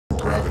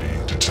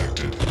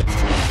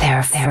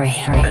They're free.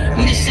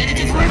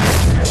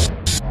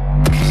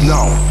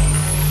 No.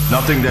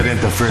 Nothing that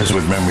interferes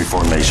with memory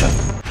formation.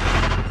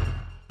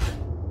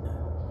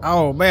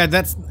 Oh man,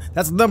 that's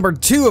number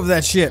 2 of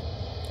that shit.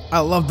 I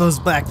love those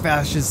black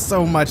flashes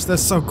so much. They're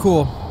so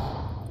cool.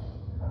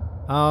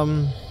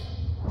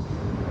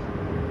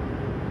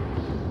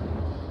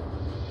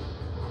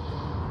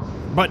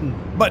 Button.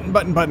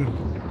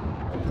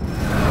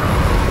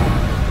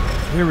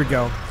 Here we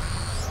go.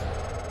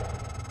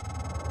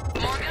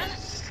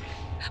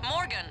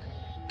 Morgan,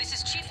 this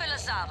is Chief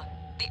Elazar.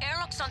 The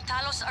airlocks on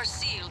Talos are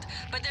sealed,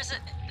 but there's an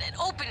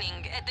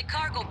opening at the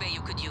cargo bay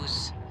you could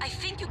use. I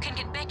think you can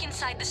get back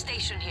inside the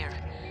station here.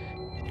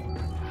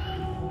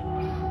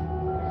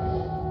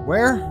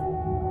 Where?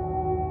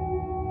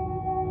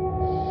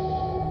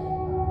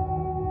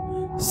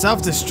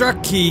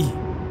 Self-destruct key.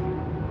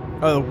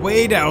 Oh,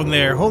 way down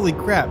there. Holy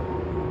crap.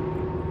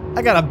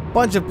 I got a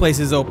bunch of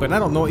places open. I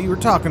don't know what you were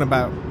talking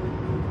about.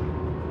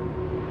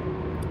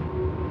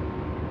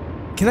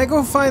 Can I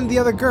go find the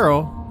other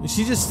girl? Is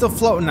she just still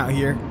floating out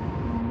here?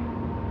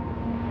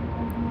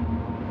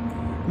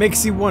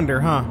 Makes you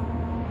wonder, huh?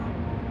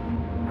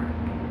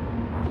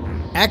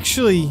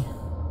 Actually,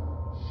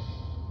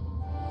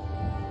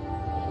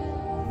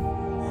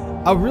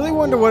 I really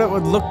wonder what it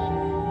would look.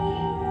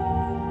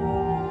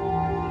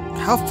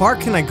 How far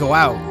can I go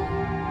out?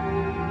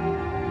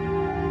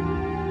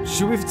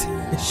 Should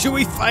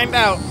we find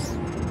out?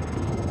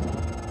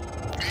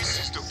 This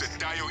is Dr.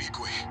 Dayo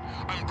Igwe.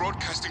 I'm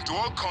broadcasting to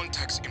all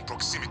contacts in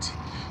proximity.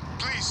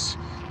 Please,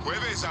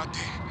 whoever is out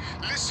there,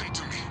 listen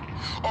to me.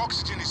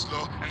 Oxygen is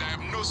low and I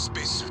have no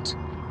spacesuit.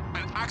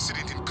 An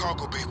accident in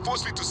cargo bay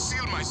forced me to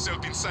seal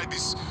myself inside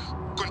this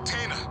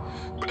container,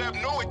 but I have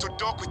no way to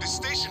dock with the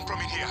station from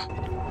in here.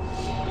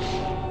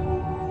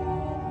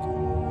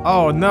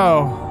 Oh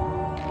no.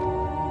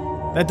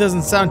 That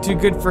doesn't sound too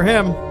good for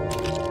him.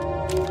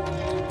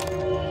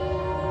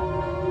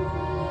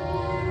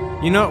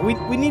 You know,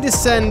 we need to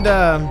send,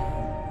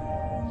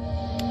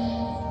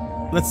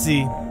 let's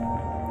see.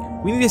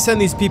 We need to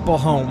send these people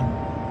home.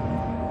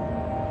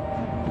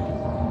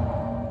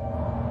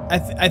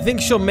 I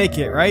think she'll make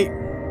it, right?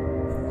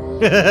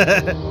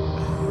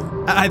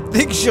 I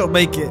think she'll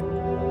make it.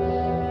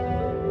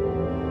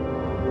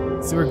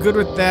 So we're good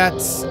with that.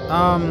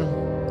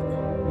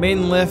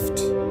 Main lift,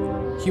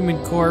 human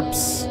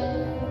corpse.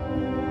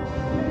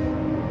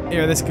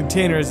 Here, this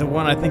container is the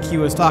one I think he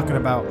was talking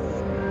about.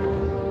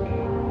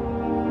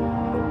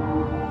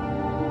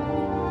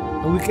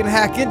 And we can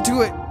hack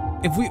into it.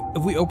 If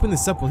we open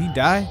this up, will he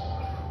die?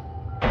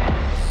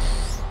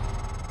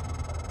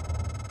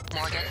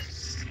 Morgan,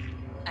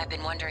 I've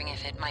been wondering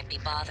if it might be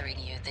bothering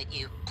you that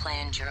you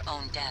planned your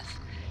own death.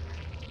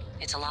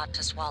 It's a lot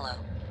to swallow.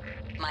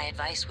 My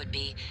advice would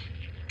be,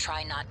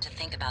 try not to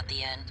think about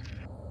the end.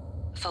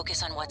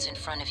 Focus on what's in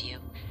front of you,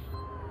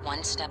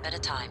 one step at a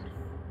time.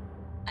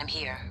 I'm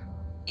here,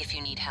 if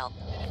you need help.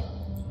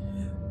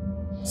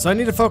 So I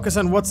need to focus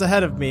on what's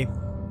ahead of me.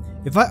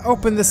 If I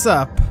open this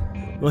up,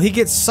 will he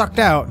get sucked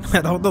out?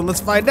 I don't know, let's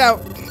find out.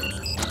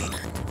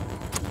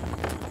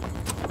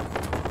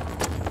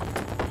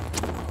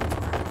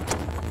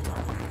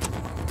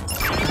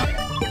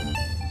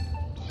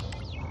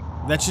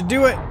 That should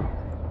do it.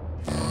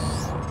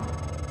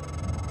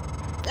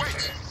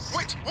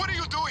 Wait, what are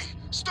you doing?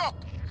 Stop,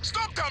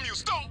 damn you,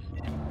 stop!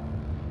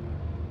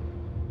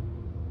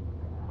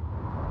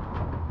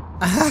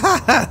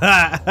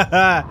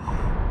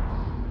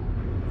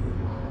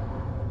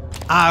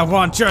 I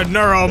want your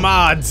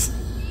neuromods.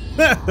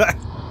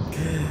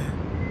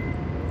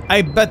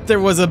 I bet there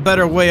was a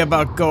better way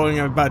about going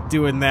about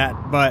doing that,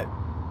 but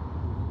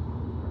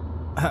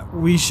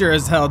we sure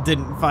as hell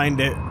didn't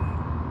find it.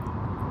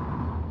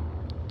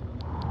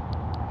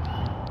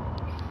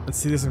 Let's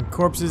see, there's some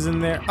corpses in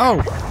there.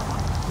 Oh!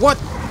 What?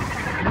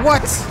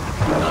 What?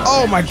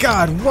 Oh my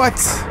god, what?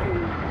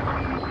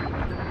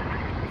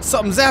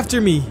 Something's after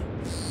me.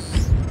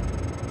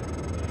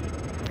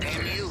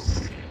 Damn you.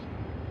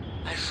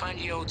 I find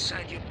you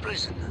outside your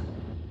prison.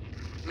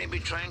 Maybe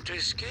trying to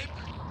escape?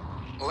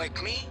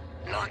 Like me?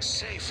 Not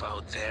safe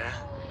out there.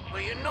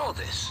 Well, you know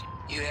this.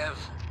 You have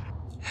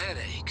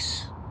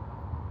headaches.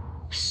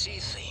 See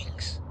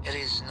things. It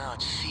is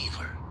not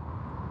fever.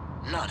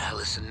 Not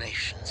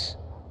hallucinations.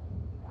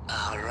 A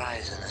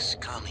horizon is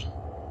coming.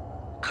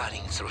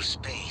 Cutting through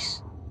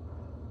space.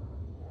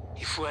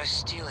 If we're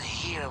still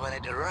here when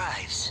it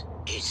arrives,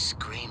 it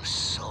screams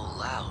so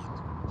loud.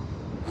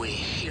 We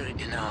hear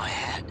it in our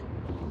head.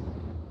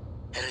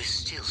 It is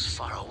still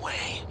far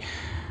away,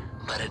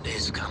 but it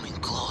is coming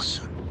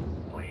closer.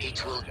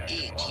 It will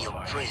eat your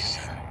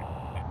prison,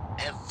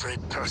 every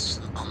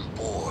person on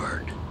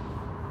board,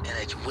 and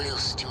it will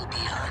still be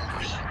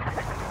hungry.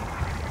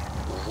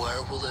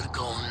 Where will it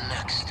go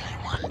next, I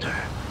wonder?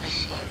 I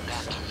see you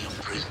back in your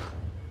prison.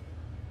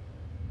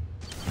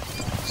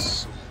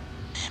 So,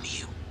 am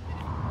you?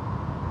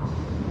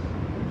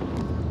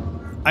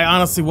 I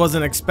honestly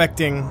wasn't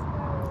expecting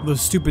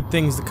those stupid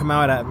things to come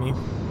out at me.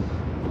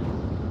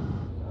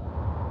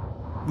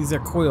 These are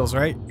coils,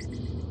 right?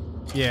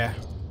 Yeah.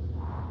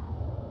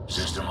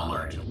 System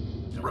alert.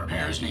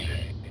 Repairs needed.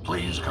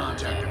 Please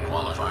contact a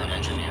qualified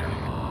engineer.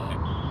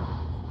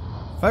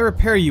 If I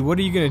repair you, what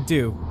are you gonna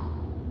do?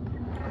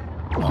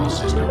 All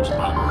systems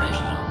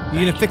operational.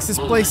 You gonna fix this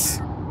place?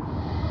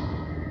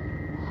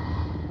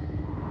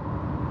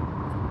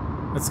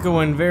 Let's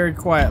go in very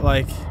quiet,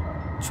 like.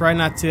 Try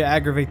not to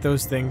aggravate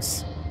those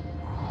things.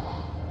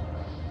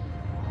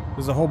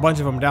 There's a whole bunch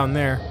of them down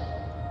there.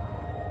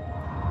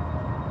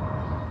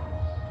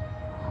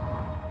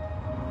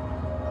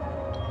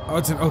 Oh,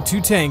 it's an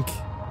O2 tank.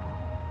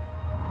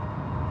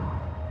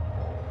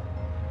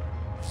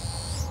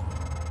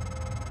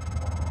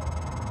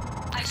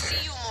 I see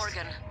you,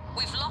 Morgan.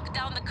 We've locked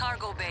down the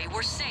cargo bay.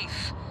 We're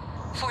safe.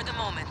 For the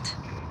moment.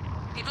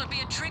 It will be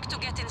a trick to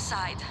get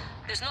inside.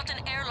 There's not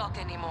an airlock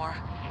anymore.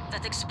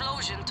 That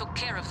explosion took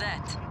care of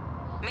that.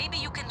 Maybe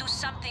you can do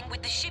something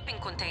with the shipping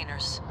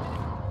containers.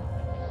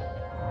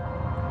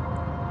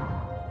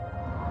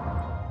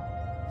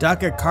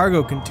 Dock a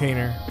cargo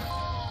container.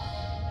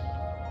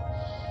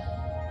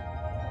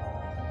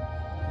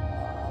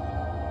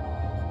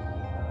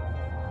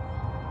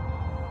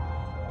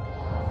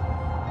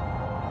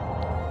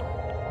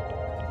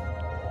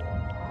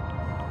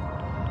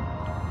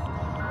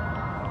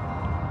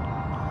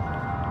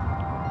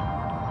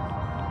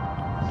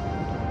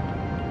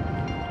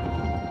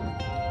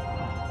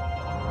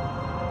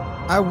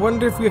 I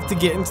wonder if we have to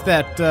get into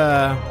that,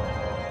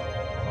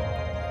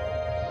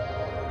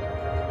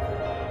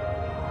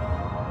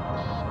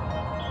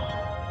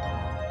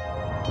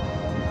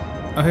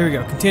 Oh, here we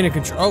go. Container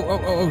control.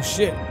 Oh,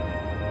 shit.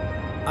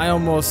 I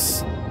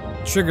almost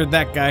triggered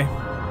that guy.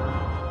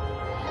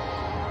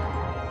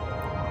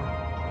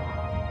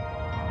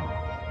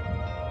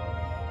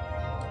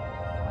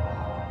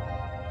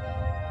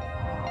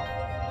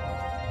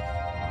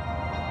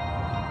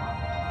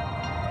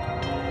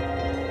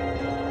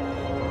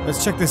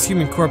 Let's check this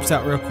human corpse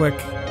out real quick.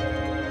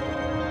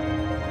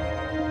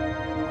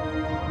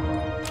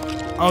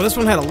 Oh, this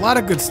one had a lot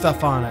of good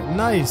stuff on it.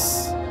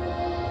 Nice.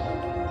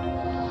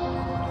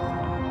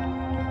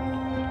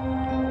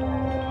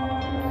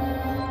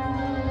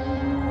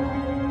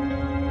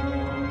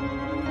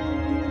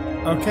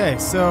 Okay,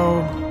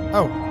 so...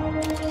 Oh.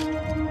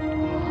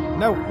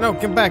 No,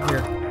 get back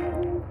here.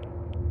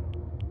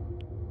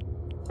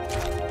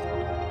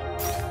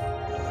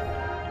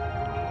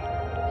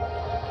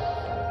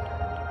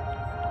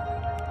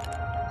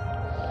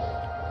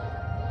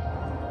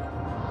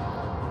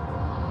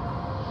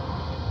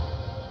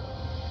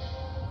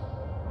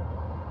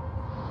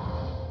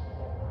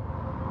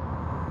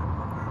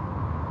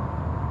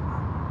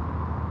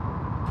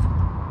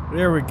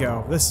 There we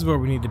go. This is where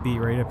we need to be,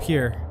 right up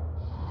here.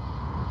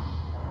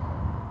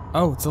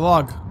 Oh, it's a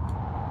log.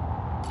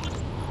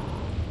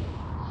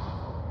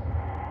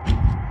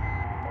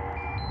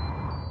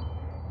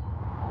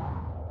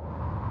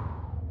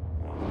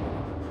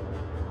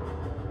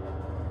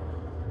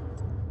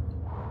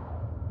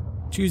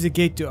 Choose a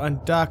gate to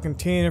undock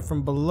container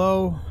from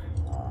below.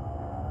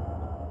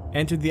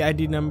 Enter the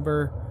ID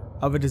number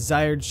of a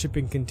desired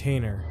shipping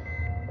container.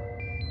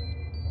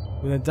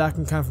 When the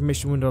docking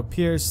confirmation window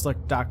appears,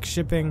 select dock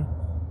shipping.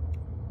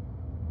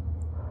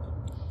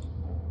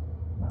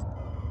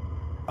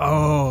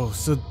 Oh,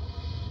 so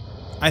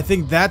I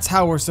think that's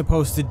how we're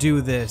supposed to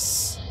do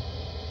this.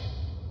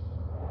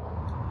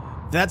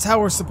 That's how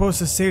we're supposed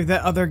to save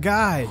that other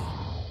guy.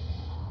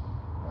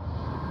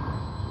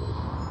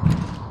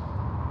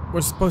 We're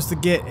supposed to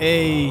get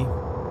a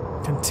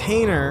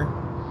container.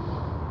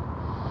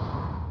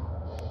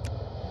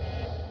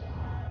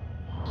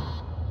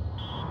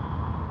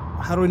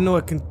 How do we know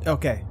it can?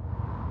 Okay.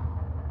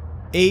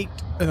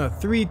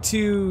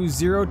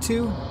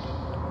 3202.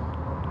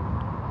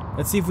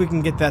 Let's see if we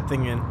can get that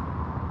thing in.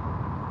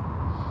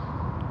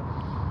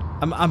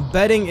 I'm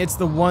betting it's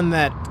the one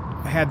that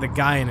had the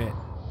guy in it.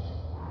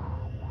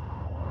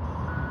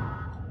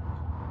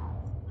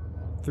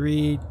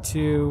 3,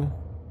 2,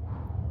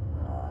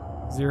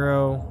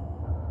 0.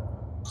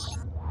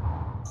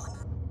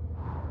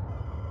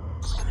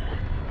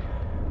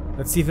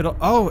 Let's see if it'll.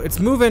 Oh,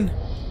 it's moving.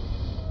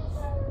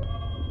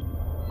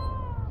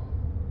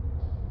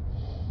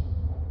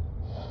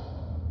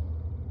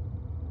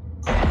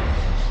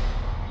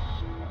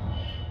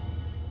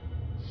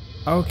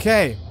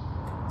 Okay,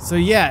 so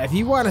yeah, if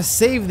you want to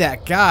save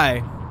that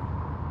guy,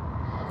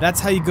 that's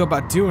how you go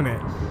about doing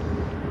it.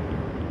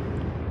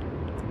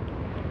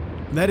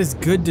 That is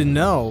good to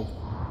know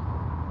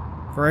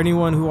for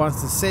anyone who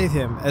wants to save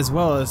him, as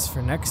well as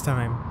for next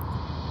time.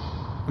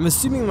 I'm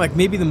assuming like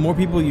maybe the more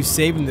people you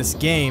save in this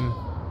game,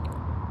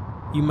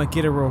 you might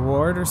get a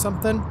reward or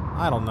something?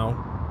 I don't know.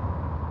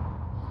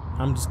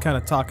 I'm just kind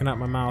of talking out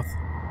my mouth.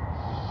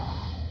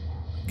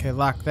 Okay,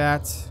 lock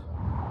that.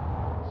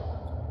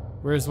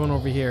 Where's one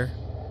over here?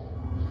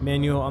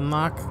 Manual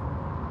unlock.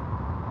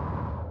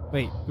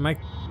 Wait,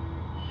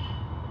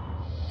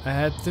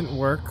 that didn't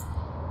work.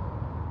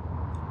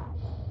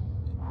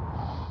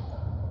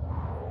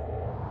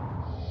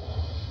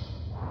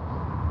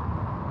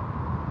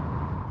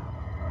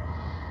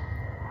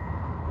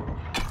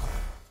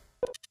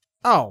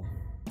 Oh.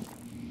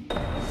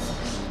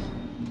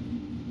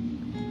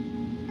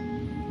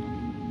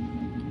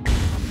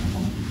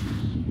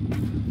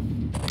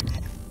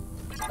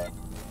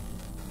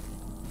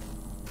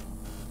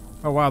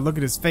 Oh wow, look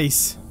at his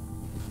face.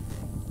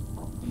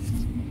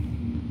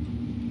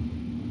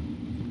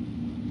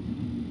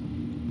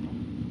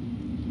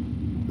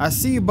 I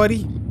see you,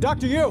 buddy.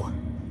 Dr. Yu!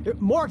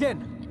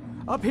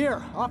 Morgan! Up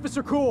here,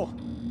 Officer Cool.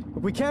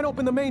 If we can't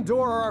open the main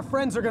door or our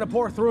friends are gonna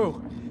pour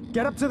through.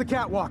 Get up to the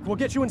catwalk, we'll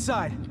get you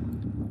inside.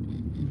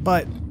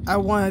 But I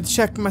want to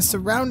check my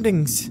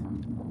surroundings.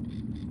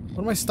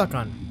 What am I stuck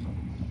on?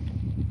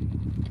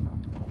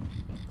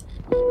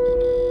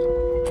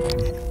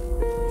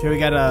 Okay, we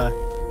got a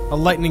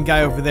lightning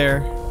guy over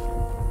there.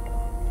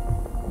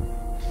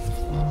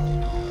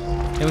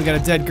 And we got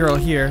a dead girl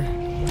here.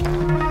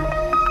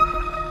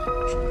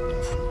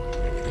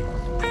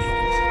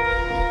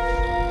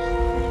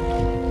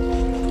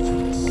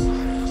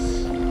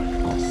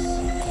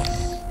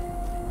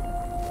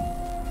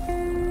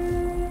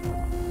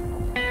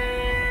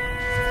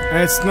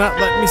 And it's not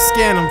letting me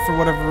scan them for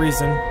whatever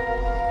reason.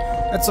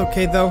 That's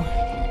okay though.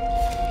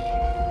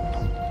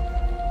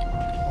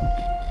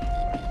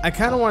 I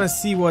kind of want to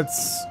see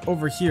what's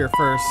over here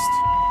first.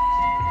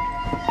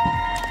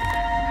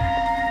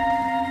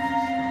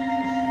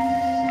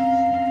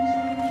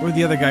 Where'd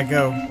the other guy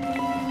go?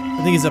 I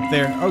think he's up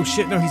there. Oh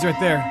shit, no, he's right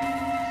there.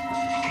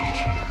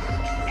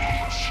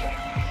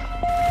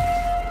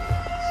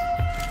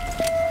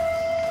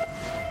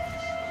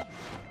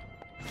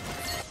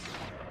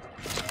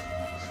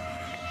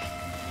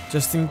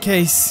 Just in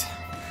case.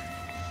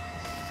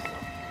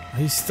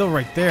 He's still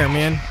right there,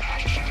 man.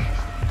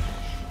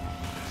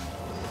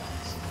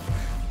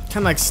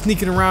 Kind of like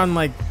sneaking around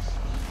like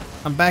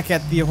I'm back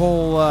at the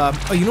whole oh,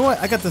 you know what?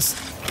 I got this.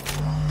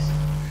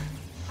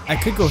 I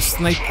could go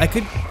snipe. I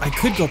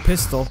could go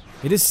pistol.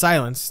 It is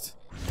silenced.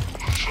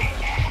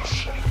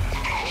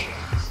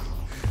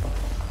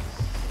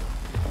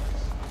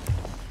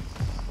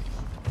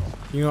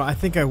 You know, I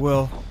think I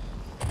will.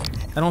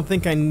 I don't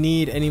think I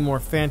need any more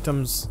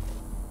phantoms.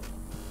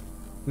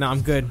 No,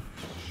 I'm good.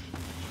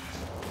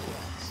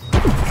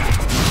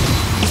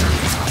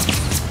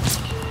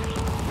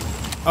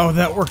 Oh,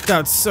 that worked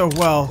out so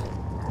well.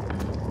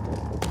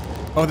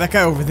 Oh, that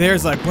guy over there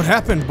is like, what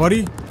happened,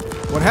 buddy?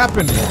 What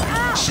happened?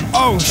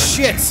 Oh,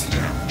 shit!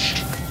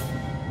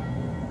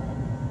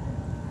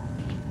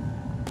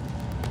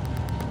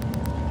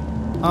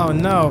 Oh,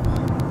 no.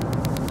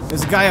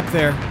 There's a guy up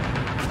there.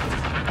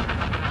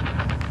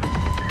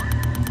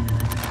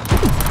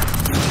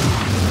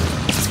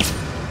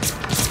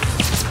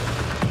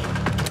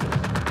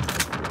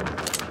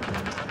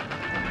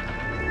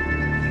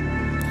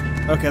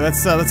 Okay,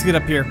 let's get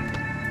up here.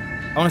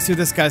 I want to see what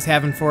this guy's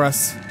having for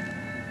us.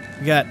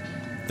 We got,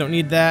 don't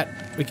need that.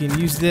 We can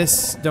use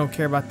this. Don't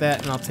care about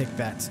that, and I'll take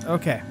that.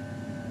 Okay.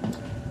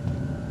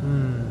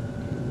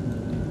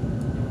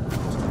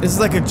 This is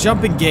like a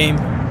jumping game.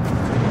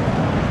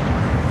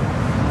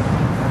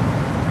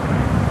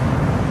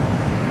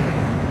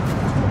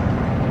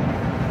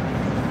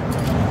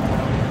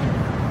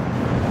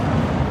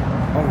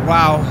 Oh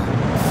wow.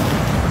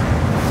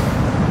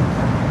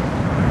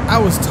 I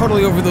was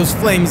totally over those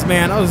flames,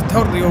 man. I was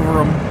totally over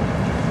them.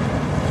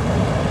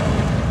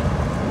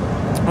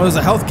 Oh, there's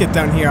a health kit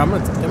down here. I'm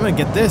gonna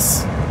get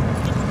this.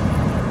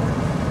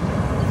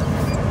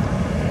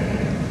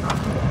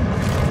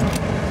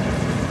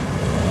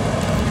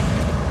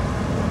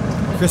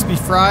 Crispy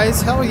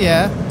fries? Hell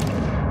yeah.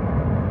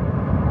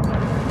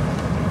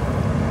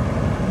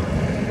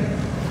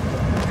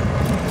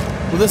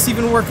 Will this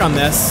even work on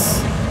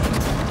this?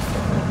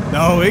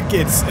 No, it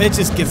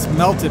just gets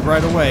melted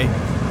right away.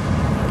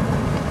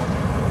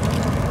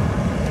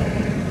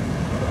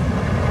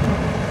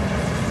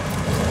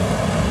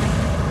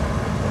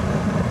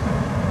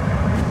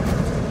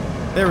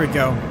 There we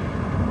go.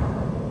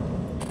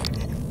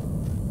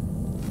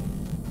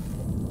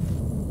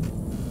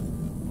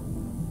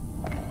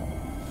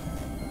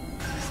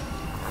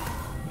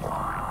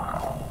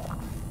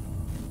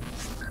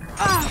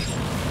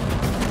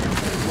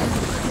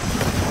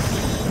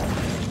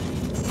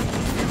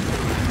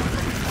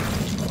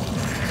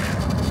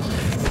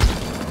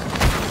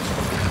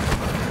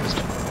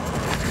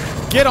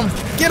 Get him!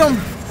 Get him!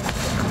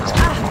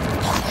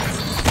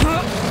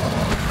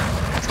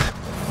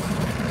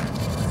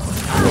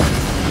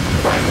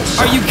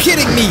 Are you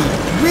kidding me?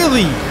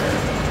 Really?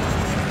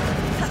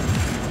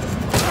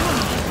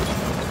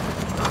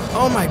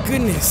 Oh my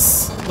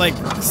goodness. Like,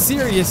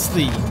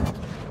 seriously.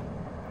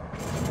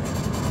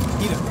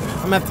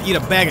 I'm gonna have to eat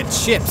a bag of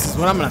chips is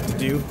what I'm gonna have to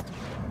do.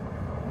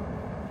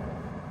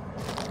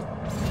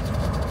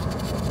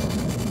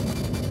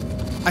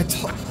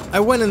 I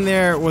went in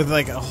there with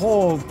like a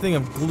whole thing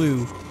of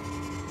glue.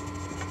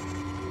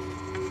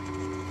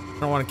 I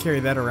don't want to carry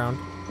that around.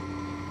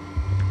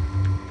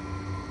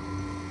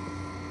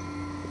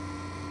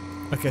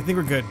 Okay, I think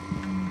we're good.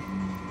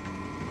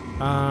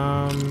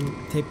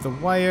 Tape the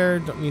wire,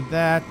 don't need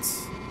that.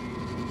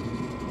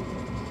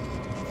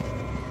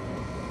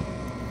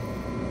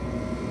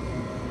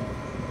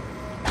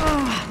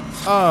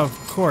 Oh,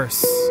 of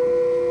course.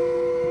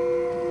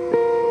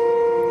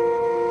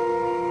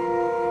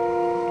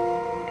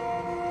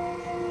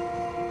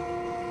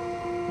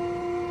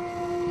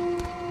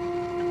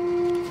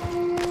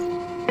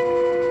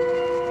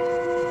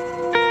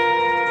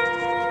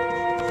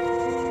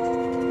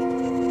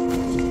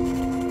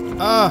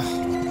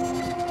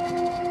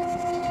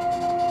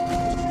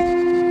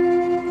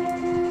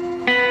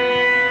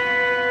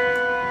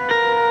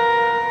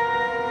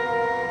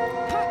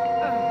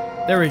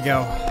 There we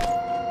go.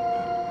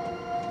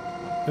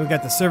 Then we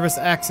got the service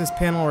access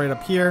panel right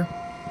up here.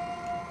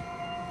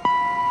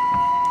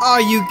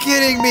 Are you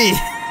kidding me?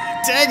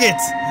 Dang it!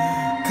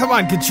 Come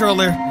on,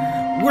 controller.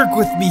 Work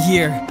with me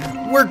here.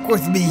 Work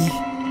with me.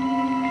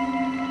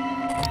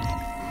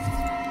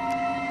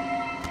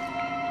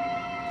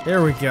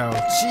 There we go.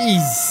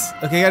 Jeez.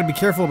 Okay, I gotta be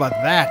careful about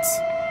that.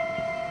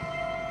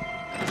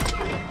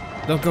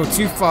 Don't go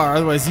too far,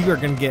 otherwise you are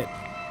gonna get...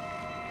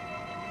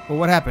 Well,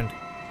 what happened?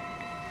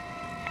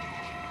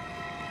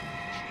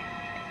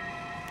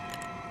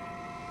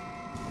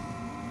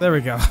 There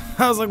we go.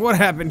 I was like, what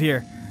happened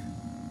here?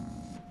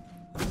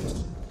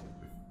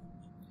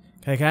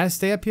 Okay, can I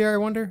stay up here, I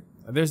wonder?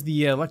 There's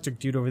the electric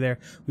dude over there.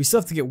 We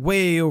still have to get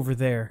way over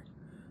there.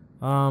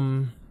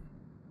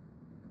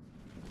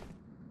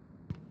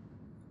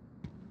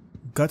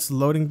 Guts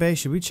loading bay.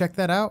 Should we check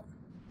that out?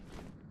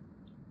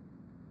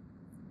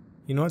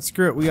 You know what?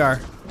 Screw it. We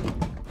are.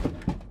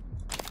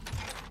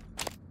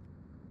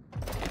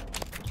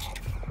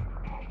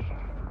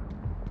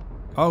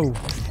 Oh.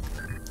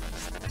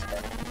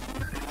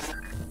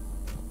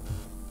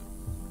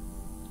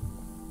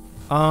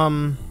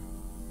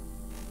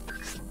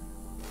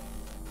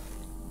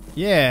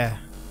 Yeah.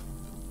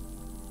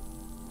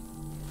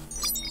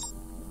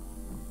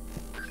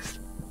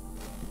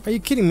 Are you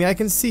kidding me? I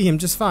can see him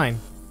just fine.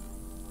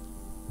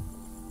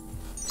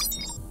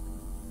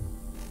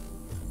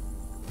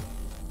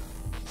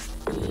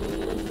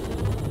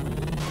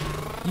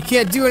 You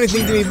can't do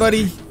anything to me,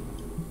 buddy.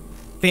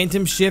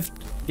 Phantom shift.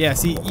 Yeah,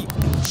 see,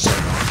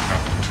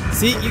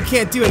 you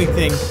can't do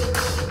anything.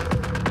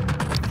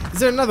 Is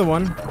there another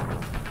one?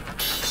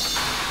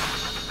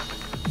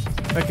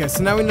 Okay,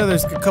 so now we know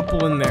there's a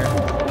couple in there.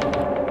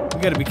 We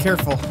gotta be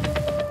careful.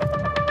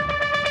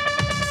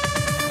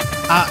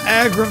 I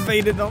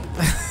aggravated them.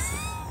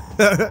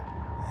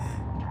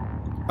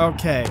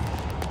 Okay.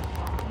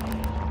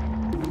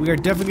 We are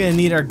definitely gonna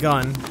need our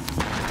gun.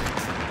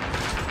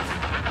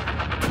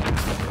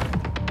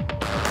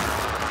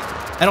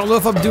 I don't know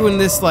if I'm doing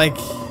this like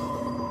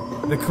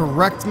the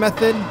correct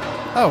method.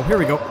 Oh, here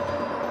we go.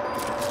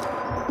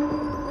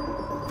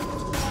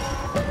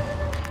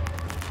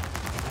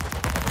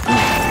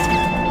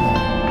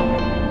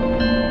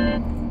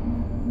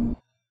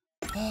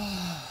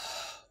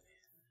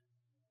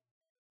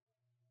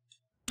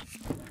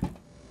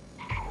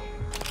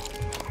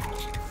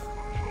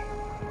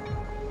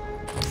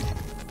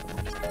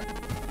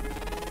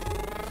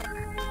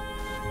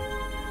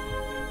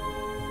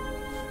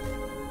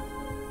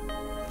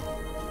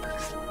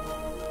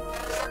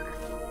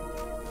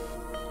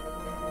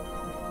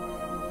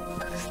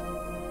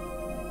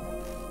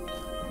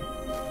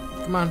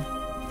 Come on.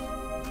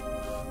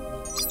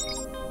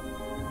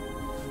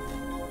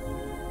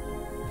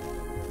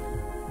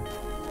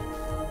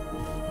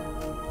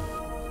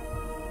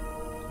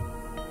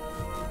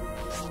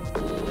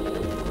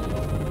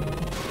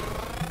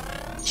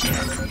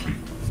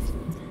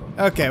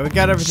 Okay, we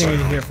got everything we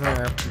need here from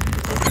there.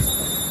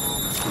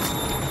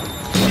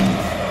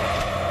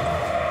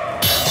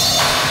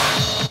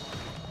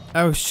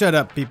 Oh, shut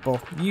up, people.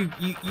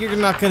 You're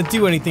not gonna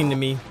do anything to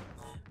me.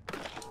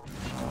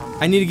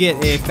 I need to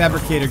get a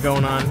fabricator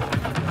going on.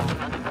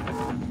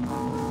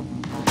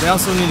 They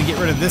also need to get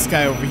rid of this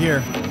guy over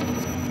here.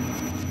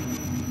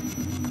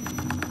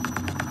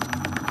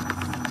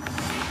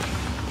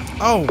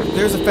 Oh,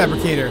 there's a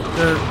fabricator.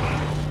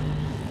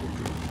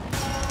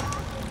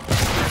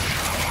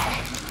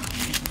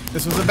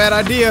 This was a bad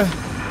idea.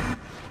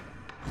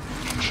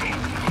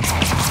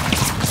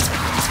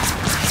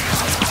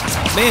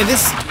 Man,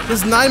 this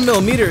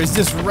 9mm is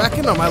just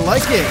wrecking them. I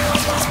like it.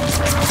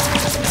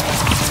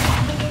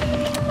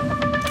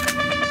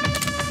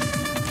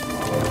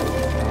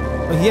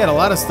 But he had a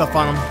lot of stuff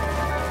on him.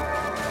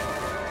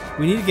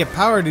 We need to get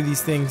power to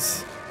these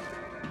things.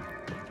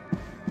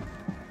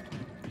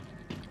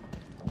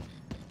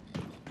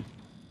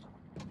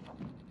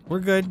 We're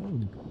good.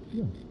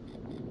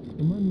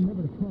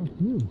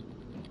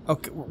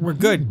 Okay, we're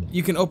good.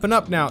 You can open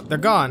up now. They're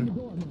gone.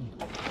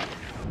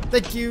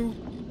 Thank you.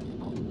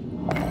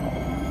 I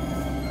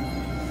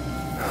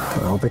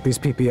don't think these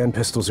PPN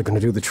pistols are gonna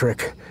do the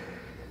trick.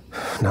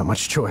 Not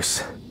much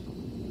choice.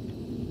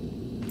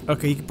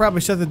 Okay, you can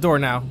probably shut the door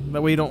now.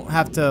 That way you don't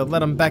have to let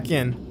them back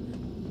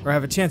in. Or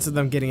have a chance of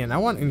them getting in. I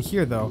want in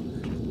here, though.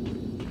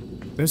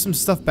 There's some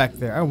stuff back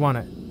there. I want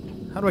it.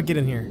 How do I get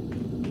in here?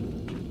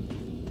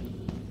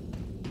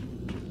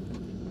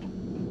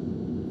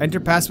 Enter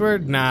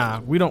password?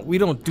 Nah, we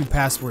don't do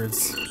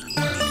passwords.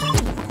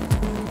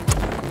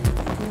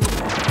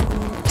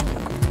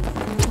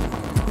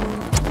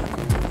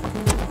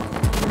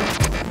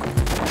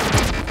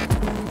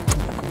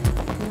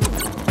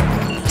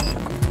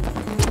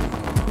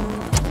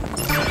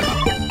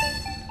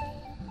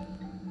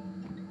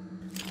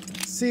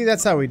 See,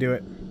 that's how we do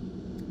it.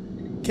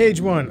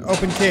 Cage 1,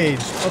 open cage,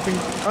 open,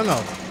 oh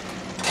no.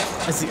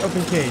 I see,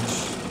 open cage.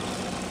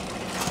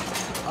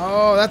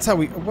 Oh, that's how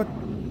we, what?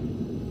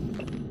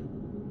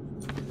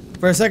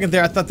 For a second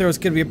there, I thought there was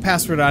gonna be a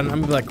password on it.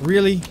 I'm like,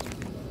 really?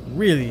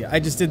 Really, I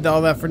just did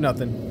all that for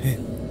nothing.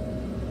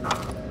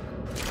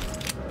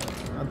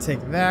 I'll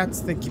take that.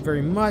 Thank you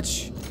very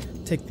much.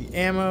 Take the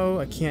ammo.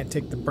 I can't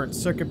take the burnt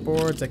circuit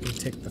boards. I can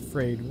take the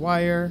frayed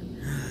wire.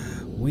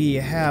 We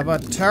have a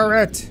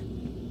turret.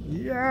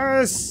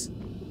 Yes.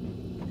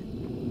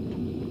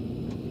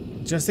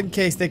 Just in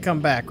case they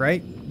come back,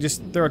 right?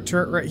 Just throw a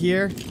turret right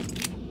here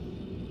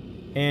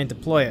and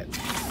deploy it.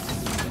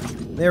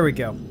 There we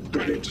go.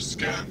 Ready to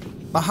scan.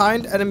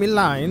 Behind enemy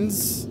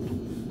lines.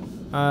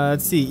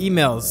 Let's see.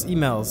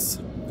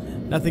 Emails.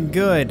 Nothing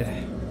good.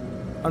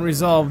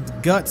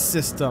 Unresolved gut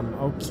system.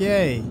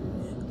 Okay.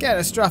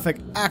 Catastrophic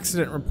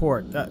accident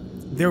report.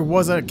 There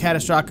was a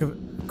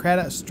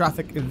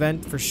catastrophic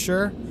event for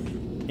sure.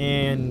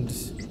 And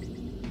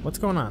what's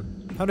going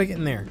on? How did I get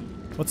in there?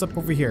 What's up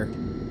over here?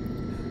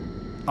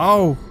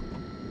 Oh.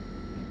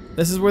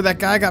 This is where that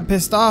guy got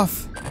pissed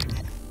off.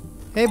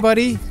 Hey,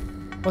 buddy.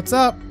 What's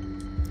up?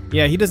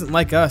 Yeah, he doesn't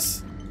like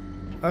us.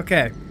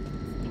 Okay.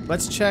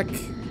 Let's check.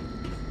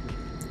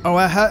 Oh,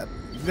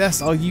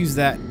 yes, I'll use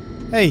that.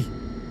 Hey.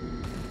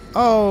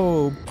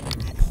 Oh,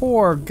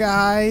 poor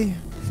guy.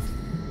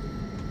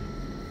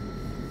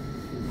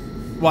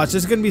 Watch,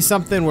 there's gonna be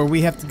something where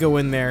we have to go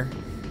in there.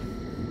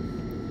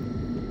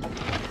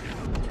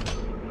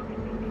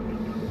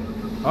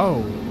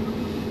 Oh.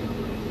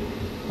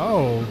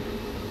 Oh.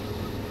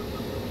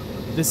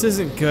 This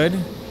isn't good.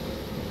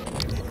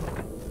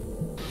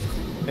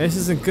 This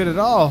isn't good at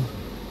all.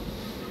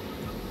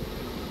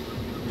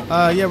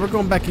 Yeah, we're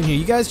going back in here.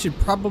 You guys should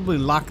probably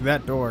lock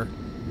that door.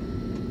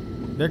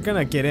 They're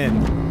gonna get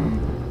in.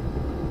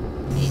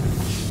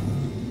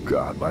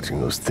 God, watching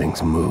those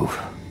things move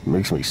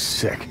makes me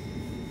sick.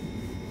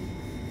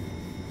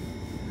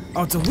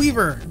 Oh, it's a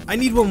Weaver! I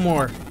need one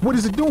more. What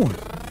is it doing?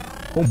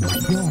 Oh my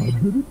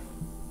God.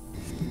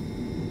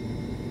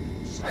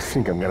 I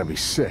think I'm gonna be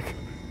sick.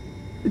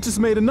 It just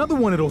made another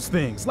one of those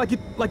things. Like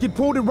it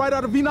pulled it right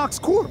out of Enoch's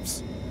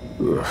corpse.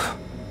 Ugh,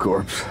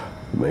 corpse.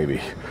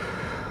 Maybe.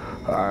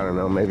 I don't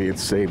know, maybe it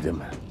saved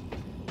him.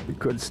 It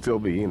could still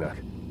be Enoch.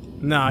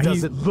 Nah,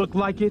 Does it look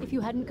like it? If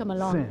you hadn't come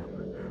along,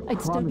 Sam,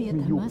 I'd still be at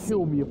their you'll mercy.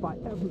 kill me if I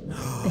ever...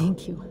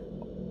 Thank you.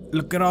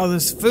 look at all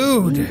this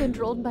food. Being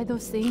controlled by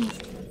those things.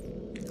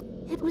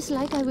 It was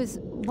like I was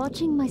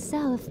watching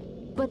myself,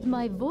 but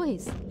my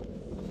voice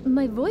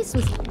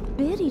was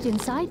buried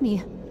inside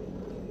me.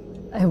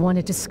 I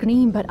wanted to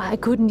scream, but I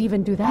couldn't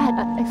even do that.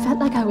 I felt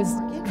like I was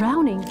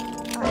drowning.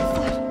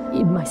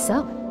 In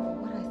myself.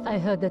 I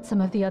heard that some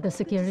of the other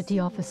security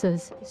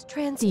officers, Is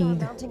TranStar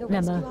Deed, mounting a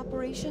Lemma. rescue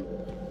operation?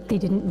 they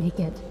didn't make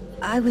it.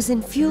 I was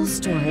in fuel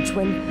storage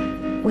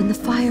when the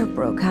fire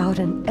broke out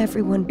and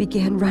everyone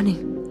began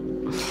running.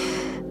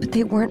 But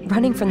they weren't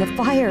running from the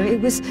fire,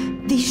 it was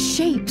these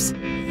shapes.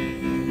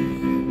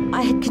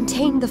 I had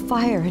contained the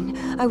fire and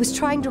I was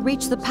trying to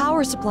reach the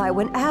power supply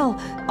when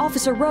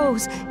Officer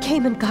Rose,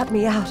 came and got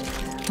me out.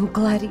 I'm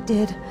glad he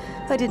did.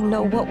 I didn't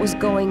know what was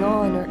going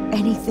on or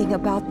anything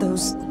about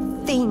those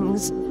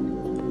things.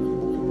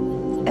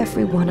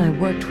 Everyone I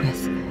worked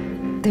with,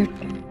 they're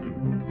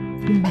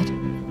dead,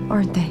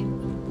 aren't they?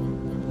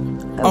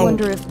 I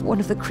wonder if one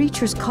of the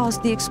creatures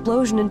caused the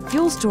explosion in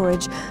fuel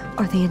storage.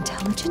 Are they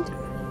intelligent?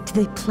 Did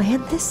they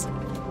plan this?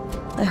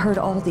 I heard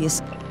all the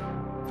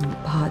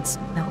pods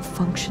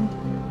malfunction.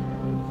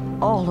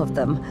 All of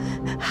them.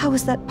 How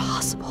is that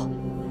possible?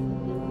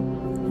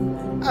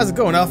 How's it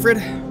going, Alfred?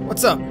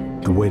 What's up?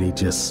 The way they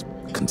just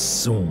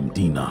consumed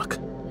Enoch.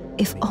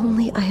 If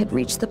only I had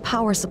reached the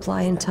power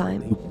supply in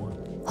time.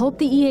 Hope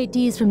the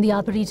EADs from the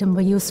Arboretum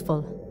were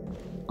useful.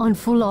 On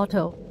full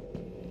auto,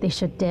 they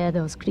should tear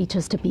those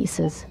creatures to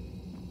pieces.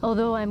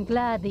 Although I'm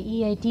glad the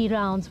EAD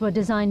rounds were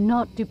designed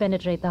not to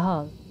penetrate the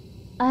hull.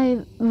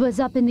 I was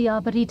up in the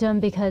Arboretum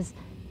because,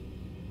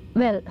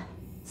 well,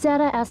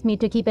 Sarah asked me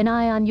to keep an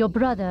eye on your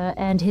brother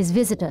and his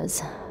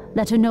visitors.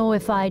 Let her know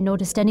if I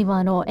noticed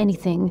anyone or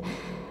anything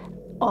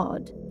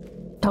odd.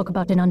 Talk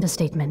about an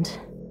understatement.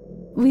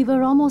 We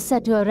were almost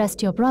set to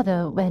arrest your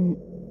brother when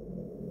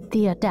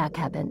the attack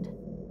happened.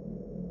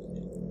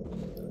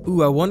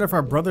 Ooh, I wonder if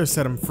our brother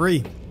set him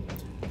free.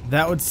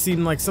 That would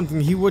seem like something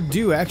he would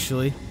do,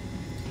 actually.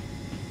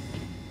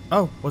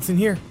 Oh, what's in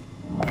here?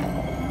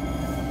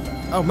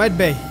 Oh,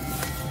 medbay.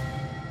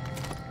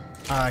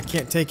 I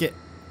can't take it.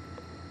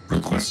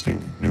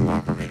 Requesting new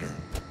operator.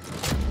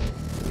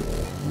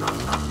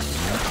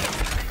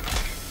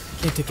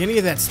 Can't take any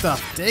of that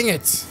stuff. Dang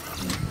it.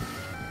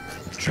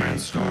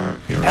 TranStar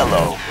here.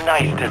 Hello,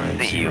 nice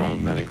to see you.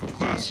 Medical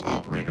class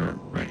operator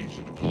ready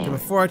to deploy. Okay,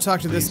 before I talk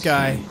to this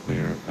guy,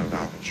 Clear of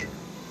aperture.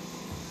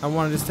 I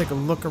want to just take a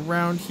look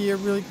around here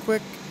really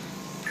quick.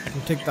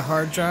 And take the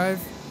hard drive.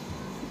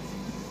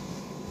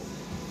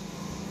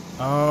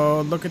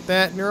 Oh, look at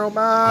that,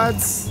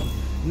 neuromods.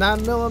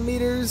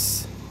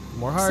 9mm.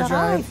 More hard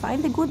Sarai, drive.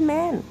 find a good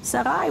man.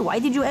 Sarai, why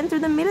did you enter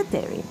the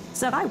military?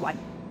 Sarai, why?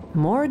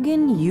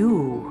 Morgan,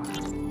 you.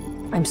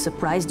 I'm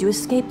surprised you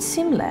escaped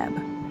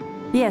SimLab.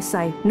 Yes,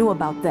 I knew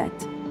about that.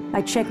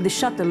 I checked the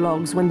shuttle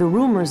logs when the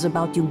rumors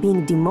about you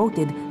being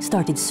demoted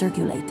started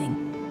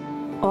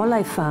circulating. All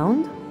I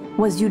found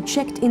was you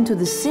checked into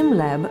the sim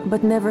lab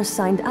but never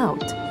signed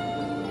out.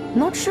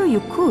 Not sure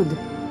you could,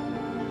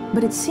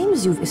 but it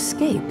seems you've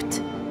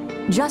escaped.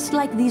 Just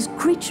like these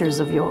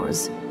creatures of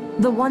yours,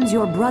 the ones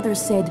your brother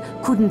said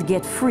couldn't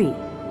get free.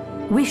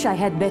 Wish I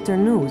had better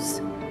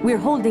news.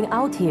 We're holding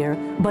out here,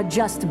 but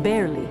just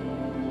barely.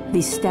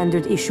 These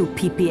standard issue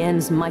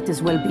PPNs might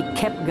as well be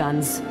kept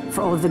guns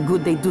for all the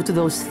good they do to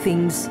those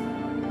things.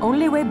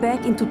 Only way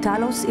back into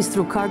Talos is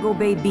through Cargo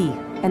Bay B,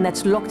 and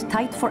that's locked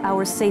tight for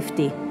our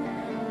safety.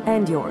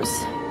 And yours.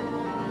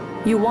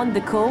 You want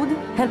the code?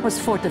 Help us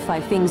fortify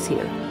things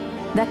here.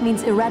 That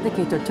means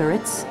eradicator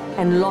turrets,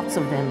 and lots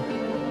of them.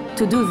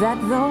 To do that,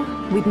 though,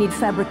 we'd need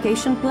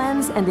fabrication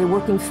plans and a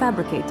working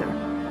fabricator.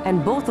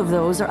 And both of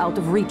those are out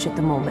of reach at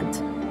the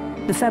moment.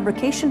 The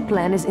fabrication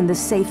plan is in the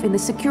safe in the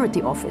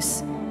security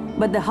office,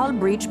 but the hull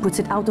breach puts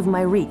it out of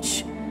my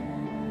reach.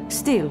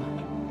 Still,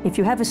 if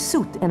you have a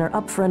suit and are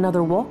up for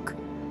another walk,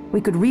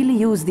 we could really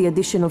use the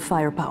additional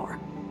firepower.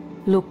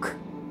 Look,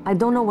 I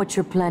don't know what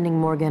you're planning,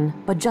 Morgan,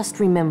 but just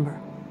remember,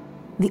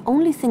 the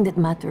only thing that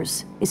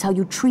matters is how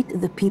you treat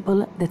the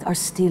people that are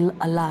still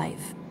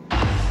alive.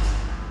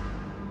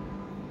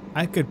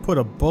 I could put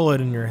a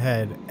bullet in your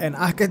head, and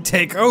I could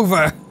take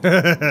over!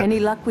 Any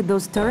luck with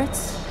those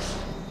turrets?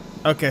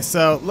 Okay,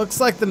 so, looks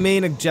like the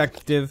main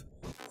objective...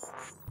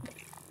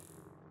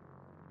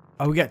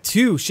 Oh, we got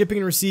 2. Shipping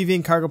and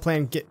receiving, cargo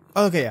plan, get...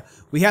 Okay, yeah.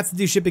 We have to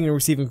do shipping and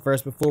receiving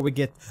first before we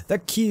get the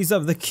keys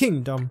of the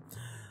kingdom.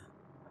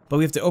 But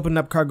we have to open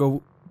up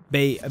Cargo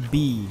Bay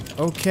B.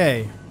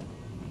 Okay.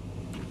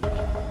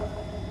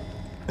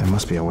 There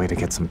must be a way to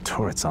get some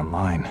turrets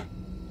online.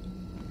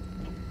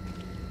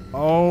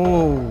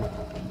 Oh.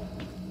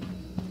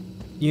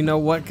 You know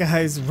what,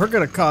 guys? We're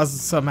gonna cause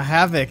some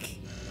havoc.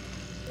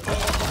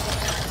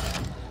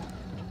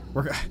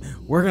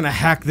 We're gonna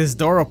hack this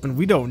door open.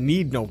 We don't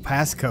need no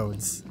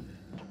passcodes.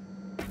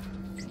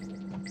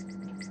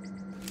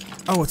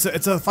 Oh,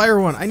 it's a fire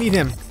one. I need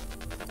him.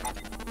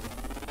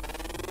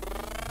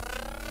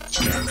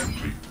 Scan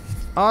complete.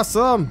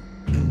 Awesome.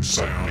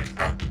 Psionic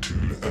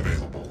aptitude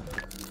available.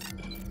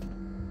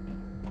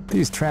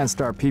 These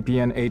TranStar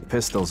PPN-8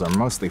 pistols are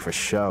mostly for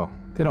show.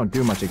 They don't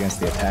do much against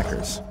the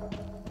attackers.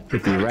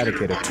 With the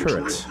Eradicator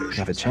turrets, you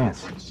have a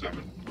chance.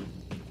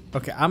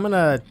 Okay, I'm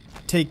gonna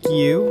take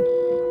you.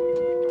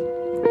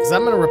 Because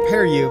I'm gonna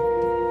repair you.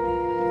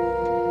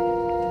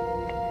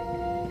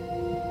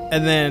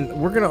 And then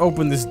we're gonna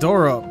open this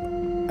door up.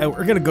 And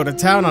we're gonna go to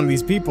town on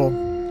these people.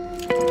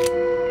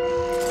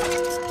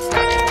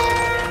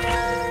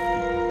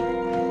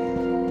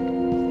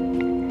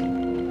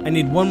 I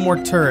need one more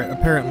turret,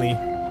 apparently.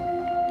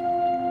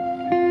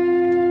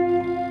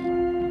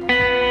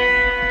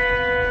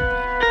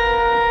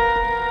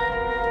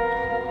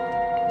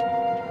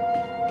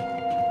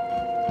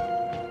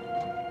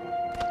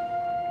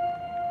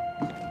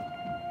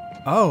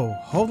 Oh,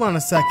 hold on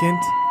a second.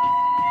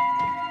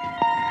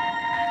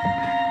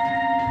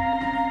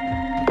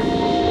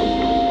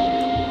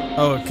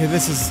 Oh, okay,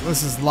 this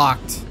is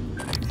locked.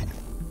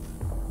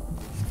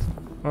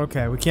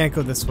 Okay, we can't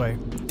go this way.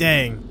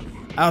 Dang.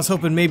 I was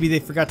hoping maybe they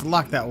forgot to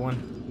lock that one.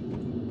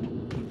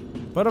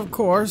 But of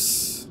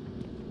course,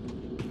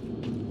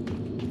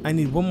 I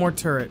need one more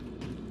turret.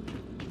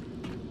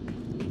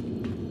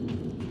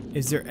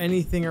 Is there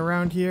anything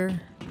around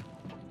here?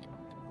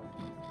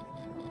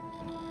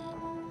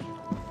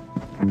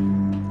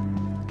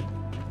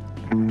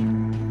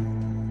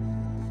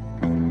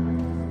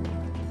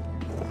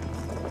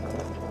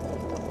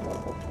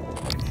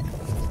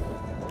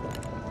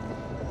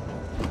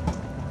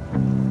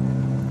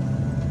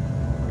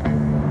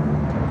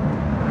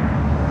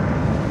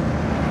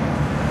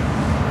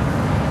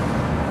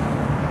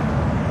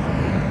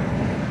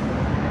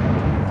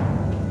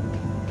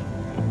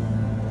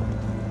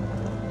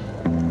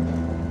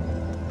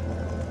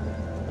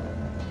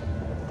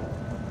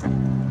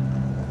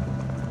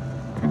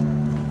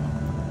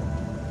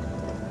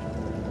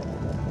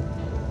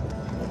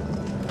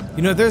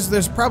 You know,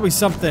 there's probably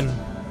something.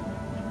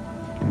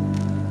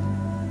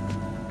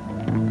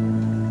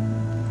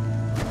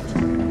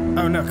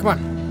 Oh no, come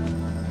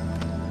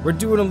on. We're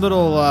doing a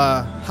little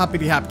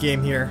hoppity-hop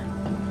game here.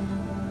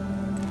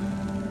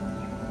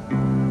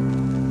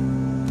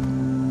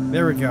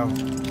 There we go.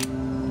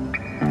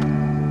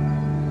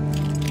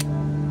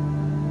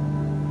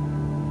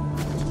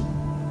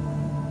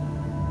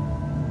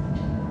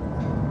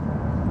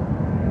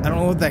 I don't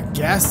know what that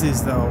gas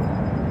is though.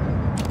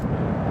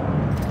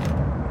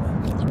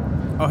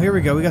 Oh, here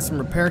we go. We got some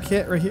repair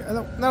kit right here.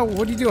 No,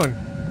 what are you doing?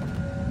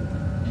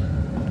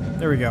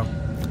 There we go.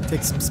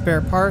 Take some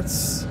spare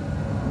parts.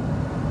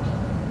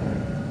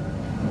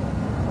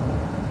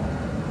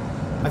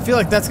 I feel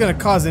like that's gonna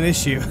cause an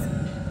issue.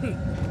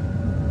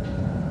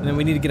 And then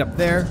we need to get up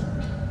there.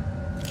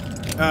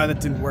 That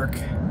didn't work.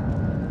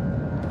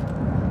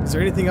 Is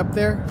there anything up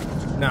there?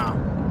 No.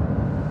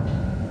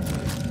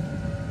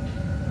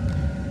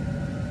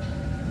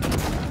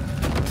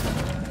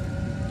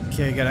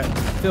 Okay, gotta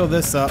fill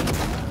this up.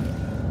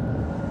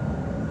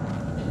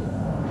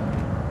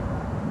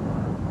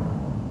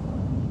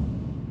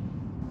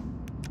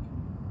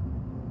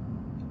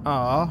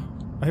 Aw.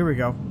 Oh, here we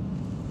go.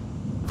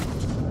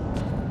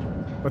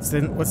 What's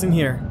in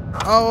here?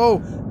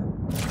 Oh!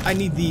 I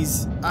need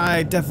these.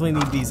 I definitely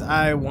need these.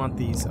 I want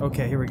these.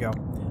 Okay, here we go.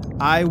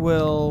 I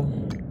will...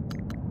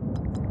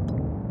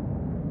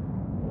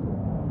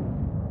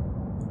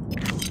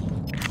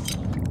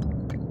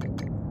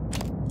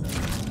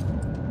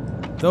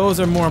 Those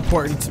are more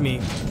important to me.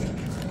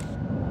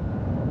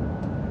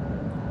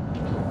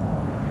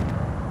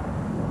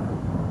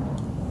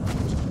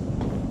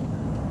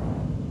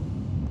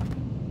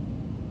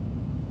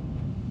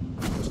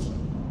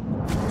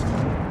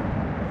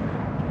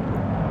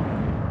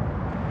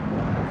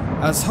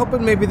 I was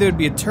hoping maybe there'd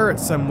be a turret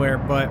somewhere,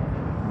 but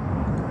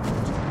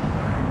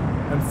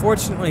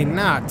unfortunately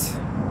not.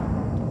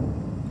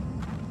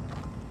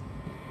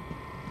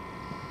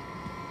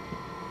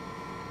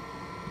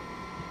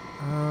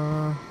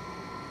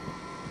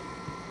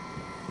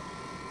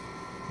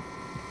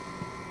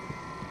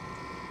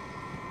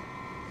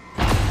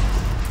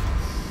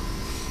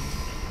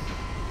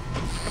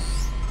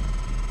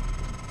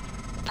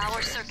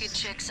 Power circuit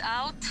checks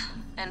out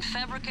and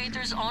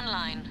fabricators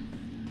online.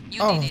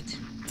 You Oh, did it.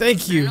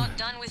 thank you. We're not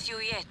done with you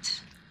yet,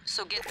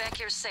 so get back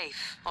here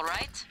safe, all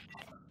right?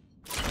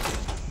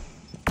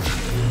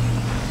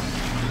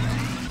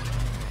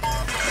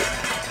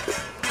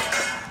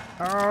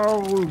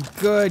 Oh,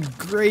 good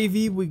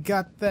gravy. We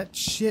got that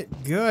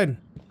shit good.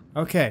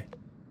 Okay.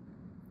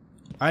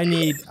 I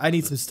need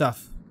some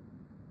stuff.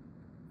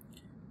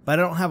 But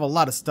I don't have a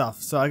lot of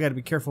stuff, so I gotta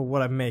be careful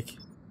what I make.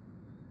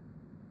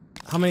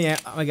 How many?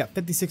 I got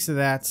 56 of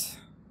that.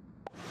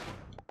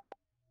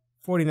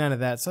 49 of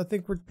that, so I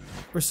think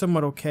we're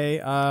somewhat okay.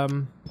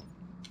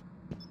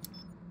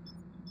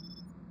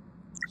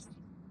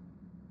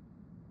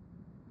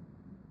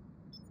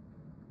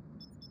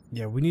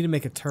 Yeah, we need to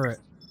make a turret.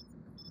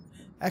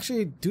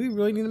 Actually, do we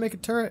really need to make a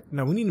turret?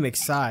 No, we need to make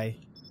Psy.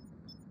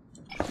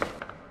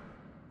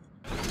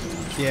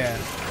 Yeah.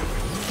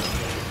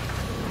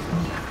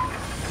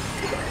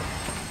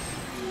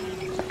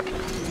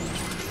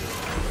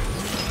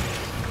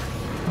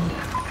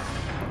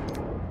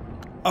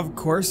 Of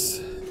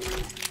course.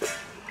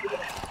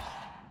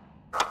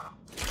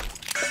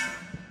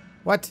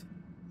 What?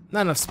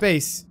 Not enough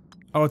space.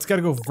 Oh, it's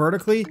gotta go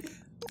vertically?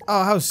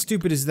 Oh, how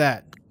stupid is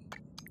that?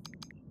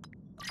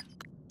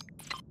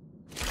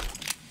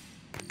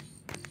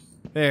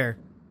 There.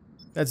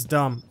 That's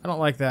dumb. I don't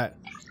like that.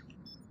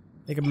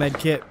 Make a med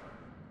kit.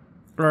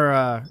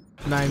 Or,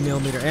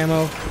 9mm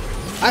ammo.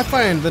 I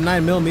find the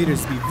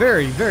 9mm to be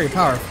very, very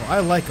powerful. I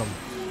like them.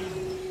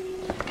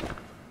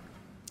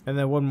 And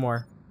then one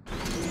more.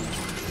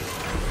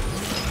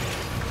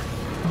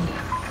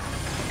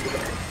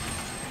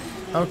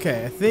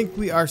 Okay, I think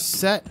we are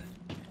set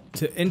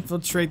to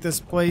infiltrate this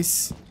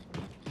place.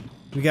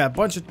 We got a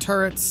bunch of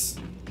turrets.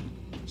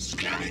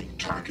 Scanning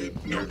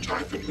target. No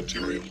Typhon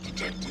material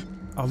detected.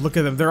 Oh, look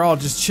at them. They're all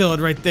just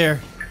chilling right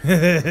there.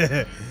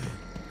 They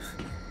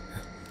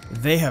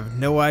have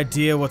no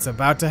idea what's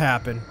about to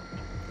happen.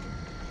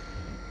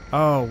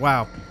 Oh,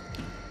 wow.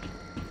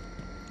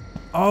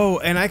 Oh,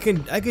 and I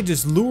could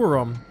just lure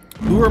them.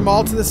 Lure them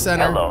all to the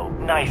center. Hello,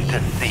 nice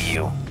to see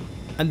you.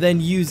 And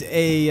then use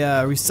a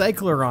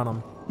recycler on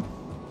them.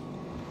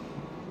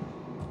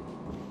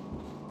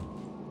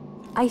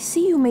 I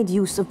see you made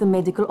use of the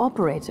medical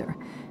operator.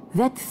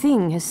 That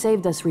thing has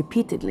saved us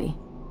repeatedly.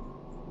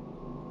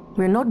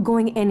 We're not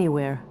going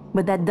anywhere,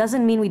 but that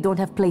doesn't mean we don't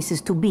have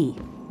places to be.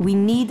 We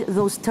need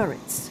those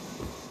turrets.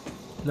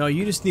 No,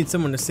 you just need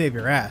someone to save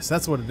your ass.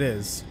 That's what it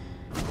is.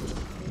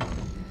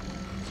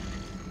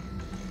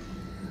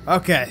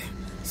 Okay,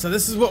 so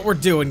this is what we're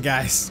doing,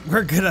 guys.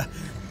 We're gonna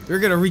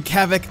wreak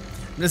havoc.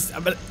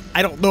 But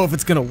I don't know if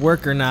it's gonna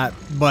work or not.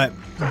 But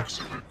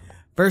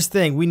first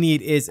thing we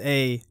need is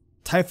a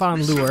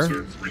Typhon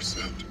lure,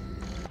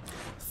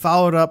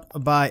 followed up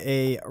by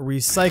a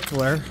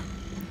recycler.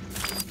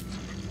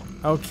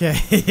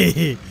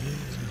 Okay.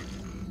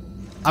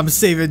 I'm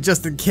saving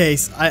just in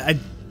case. I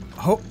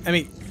hope. I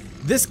mean,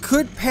 this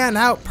could pan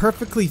out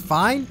perfectly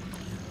fine,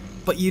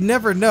 but you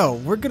never know.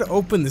 We're gonna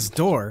open this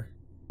door.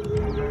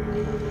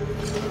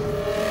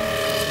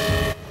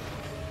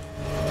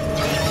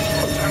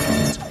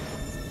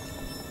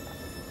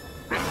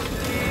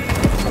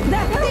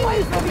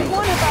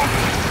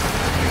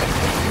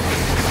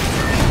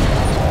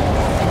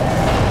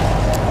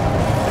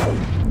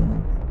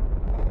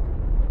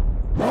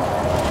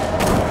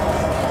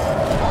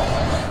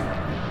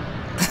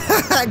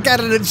 I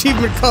got an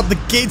achievement called the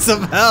Gates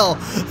of Hell.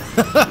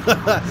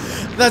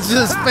 That's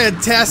just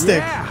fantastic.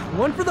 Yeah,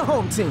 one for the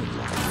home team.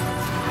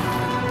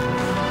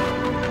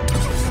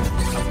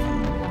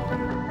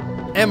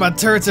 And my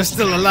turrets are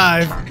still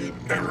alive. Target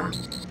error.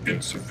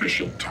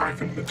 Insufficient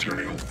Typhon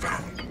material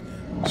found.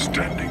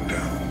 Standing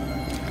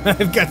down.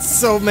 I've got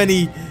so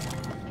many.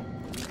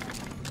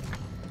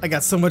 I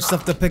got so much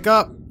stuff to pick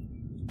up.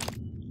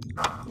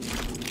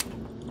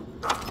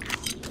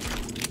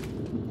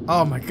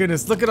 Oh my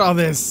goodness, look at all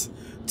this.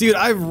 Dude,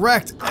 I've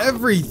wrecked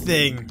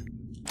everything.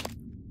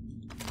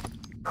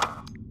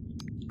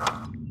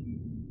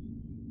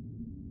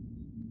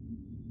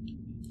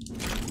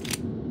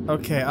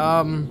 Okay,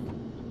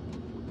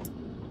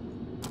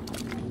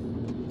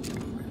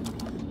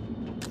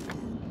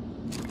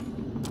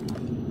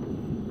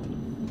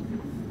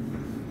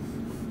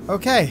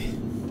 okay.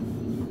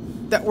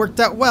 That worked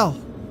out well.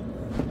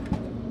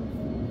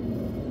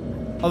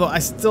 Although I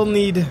still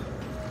need...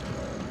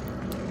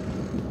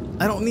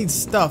 I don't need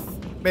stuff.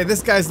 Man,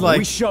 this guy's like...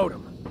 We showed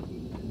him.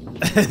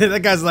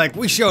 That guy's like,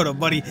 we showed him,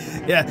 buddy.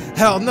 Yeah,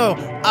 hell no,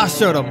 I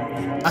showed him.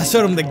 I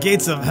showed him the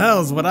gates of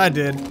hell is what I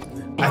did.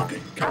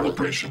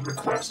 Calibration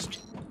request.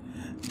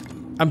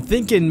 I'm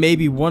thinking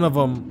maybe one of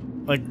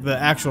them, like the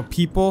actual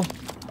people,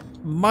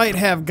 might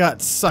have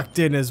got sucked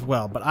in as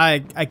well. But I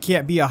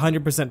can't be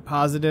 100%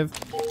 positive.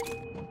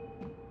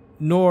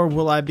 Nor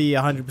will I be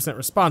 100%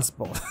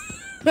 responsible.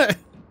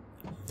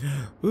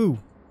 Ooh,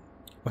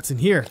 what's in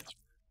here?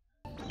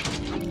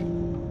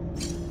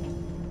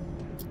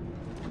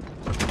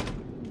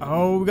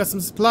 Oh, we got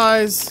some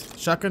supplies.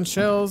 Shotgun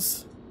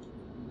shells.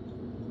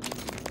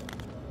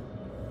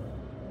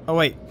 Oh,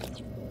 wait.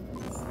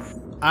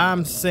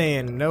 I'm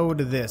saying no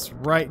to this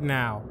right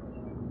now.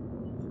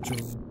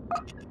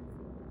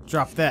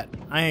 Drop that.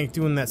 I ain't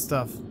doing that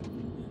stuff.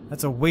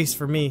 That's a waste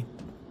for me.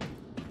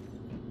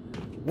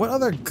 What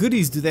other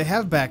goodies do they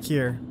have back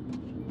here?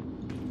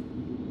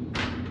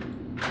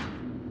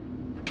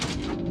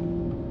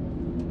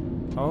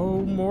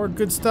 Oh, more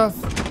good stuff.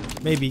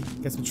 Maybe.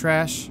 Get some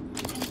trash.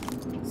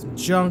 Some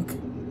junk.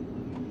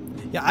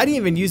 Yeah, I didn't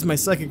even use my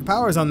psychic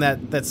powers on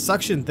that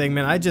suction thing,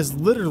 man. I just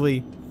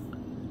literally,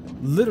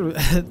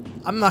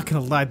 I'm not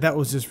gonna lie, that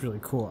was just really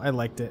cool. I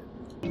liked it.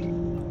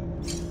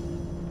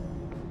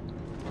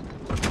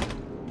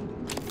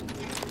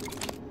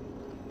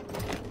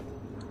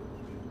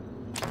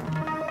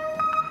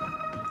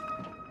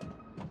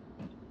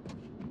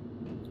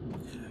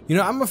 You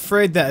know, I'm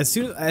afraid that as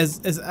soon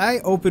as I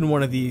open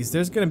one of these,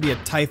 there's gonna be a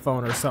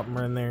typhon or something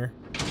in there.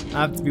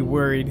 I have to be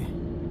worried.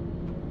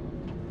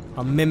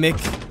 A mimic.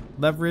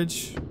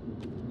 Leverage.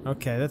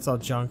 Okay, that's all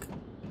junk.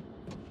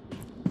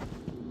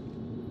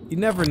 You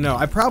never know.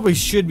 I probably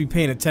should be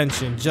paying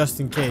attention just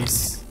in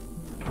case.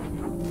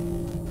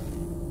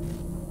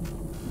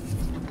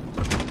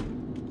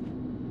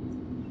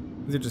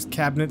 These are just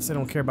cabinets. I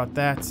don't care about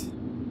that.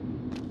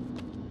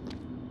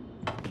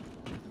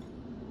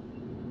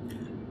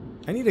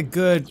 I need a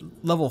good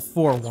level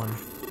 4 one.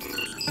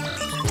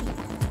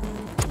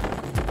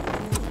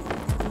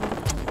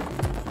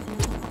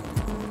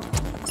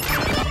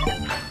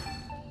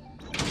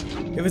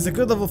 If it's a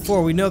good level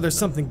 4, we know there's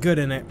something good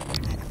in it.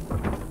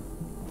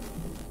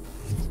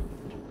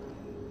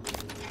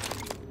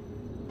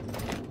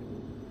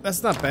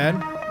 That's not bad.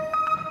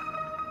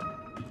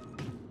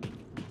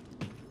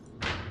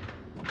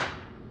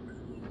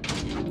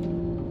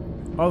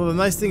 Although the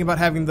nice thing about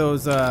having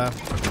those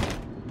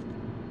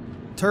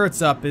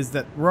turrets up is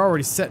that we're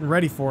already set and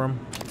ready for them.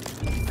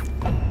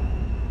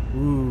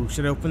 Ooh,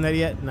 should I open that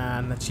yet?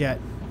 Nah, not yet.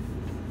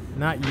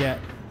 Not yet.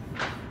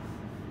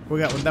 We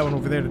got that one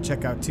over there to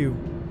check out too.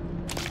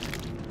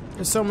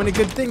 There's so many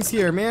good things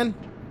here, man.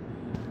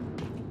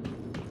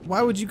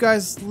 Why would you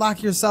guys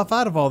lock yourself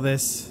out of all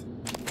this?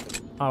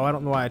 Oh, I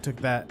don't know why I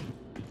took that.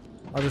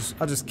 I'll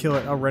just kill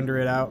it. I'll render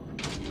it out.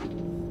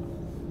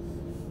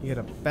 You get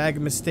a bag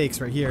of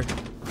mistakes right here.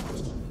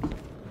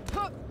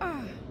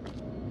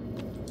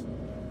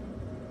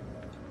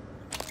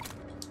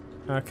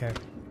 Okay.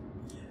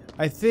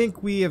 I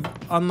think we have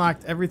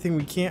unlocked everything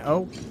we can.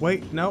 Oh,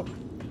 wait, nope.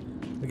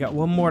 We got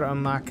one more to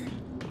unlock.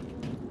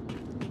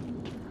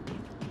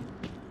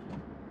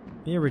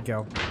 Here we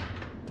go.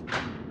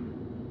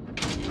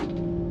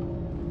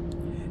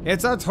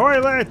 It's a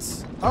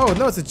toilet! Oh,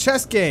 no, it's a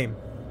chess game.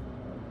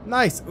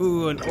 Nice.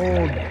 Ooh, an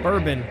old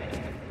bourbon.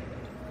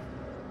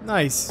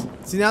 Nice.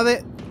 See, now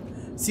that...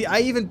 See, I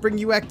even bring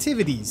you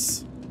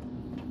activities.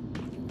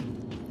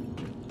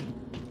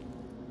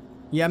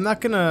 Yeah, I'm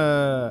not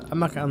gonna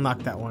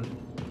unlock that one.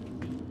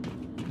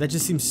 That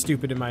just seems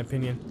stupid in my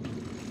opinion.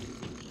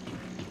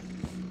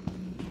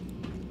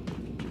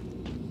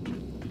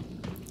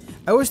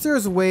 I wish there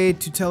was a way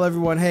to tell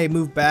everyone, hey,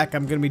 move back,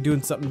 I'm gonna be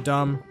doing something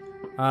dumb.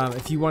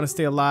 If you want to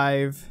stay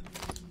alive,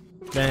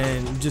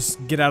 then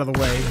just get out of the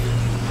way.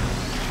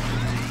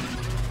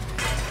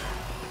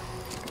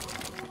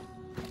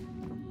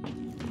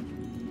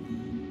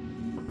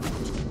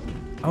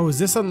 Oh, is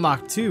this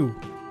unlocked too?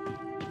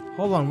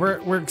 Hold on,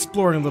 we're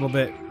exploring a little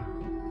bit.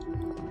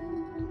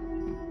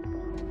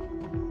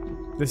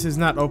 This is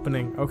not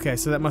opening. Okay,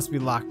 so that must be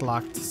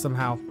locked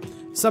somehow.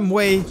 Some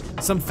way,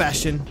 some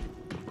fashion.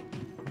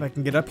 If I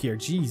can get up here,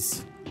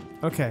 jeez.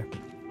 Okay.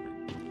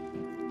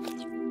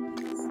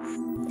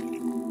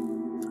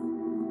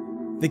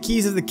 The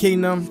keys of the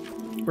kingdom.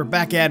 We're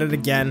back at it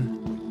again.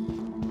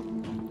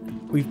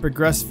 We've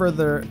progressed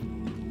further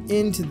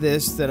into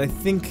this that I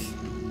think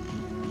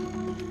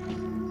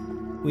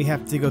we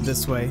have to go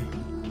this way.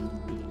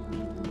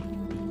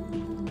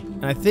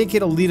 And I think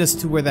it'll lead us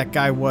to where that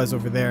guy was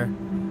over there.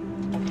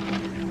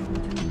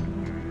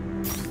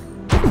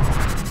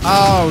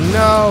 Oh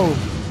no!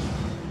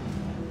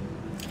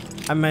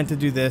 I meant to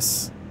do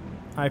this.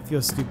 I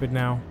feel stupid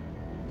now.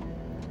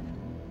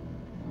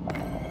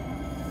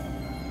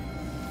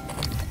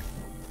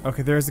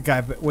 Okay, there's a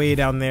guy way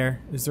down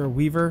there. Is there a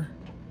Weaver?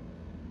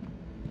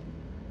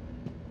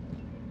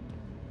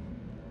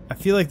 I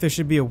feel like there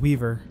should be a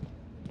Weaver.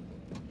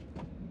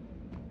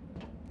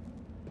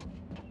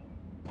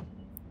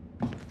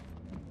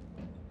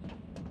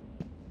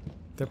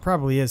 There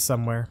probably is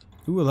somewhere.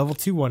 Ooh, a level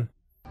 2 one.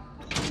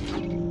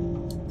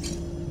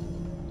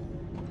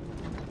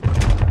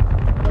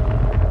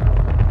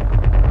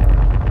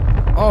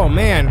 Oh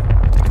man.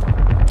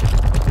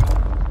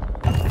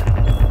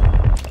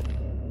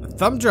 A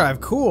thumb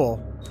drive,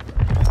 cool.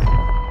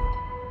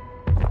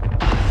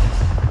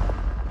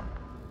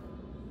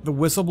 The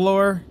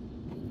whistleblower.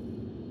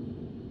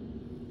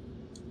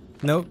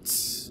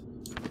 Notes.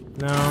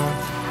 No.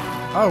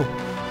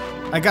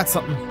 Oh, I got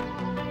something.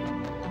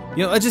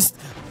 You know, let's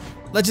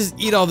just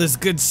eat all this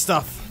good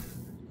stuff.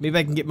 Maybe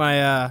I can get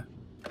my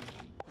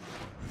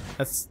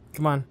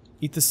come on,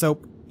 eat the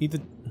soap. Eat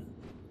the.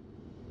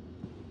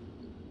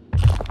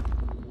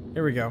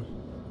 Here we go.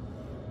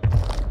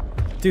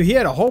 Dude, he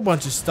had a whole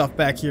bunch of stuff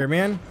back here,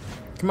 man.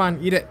 Come on,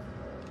 eat it.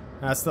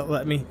 That's not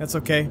letting me. That's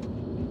okay.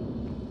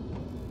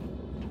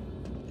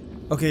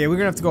 Okay, we're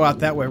gonna have to go out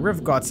that way. We're gonna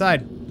have to go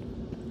outside.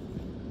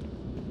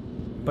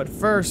 But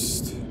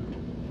first,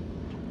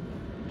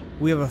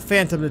 we have a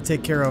phantom to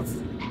take care of.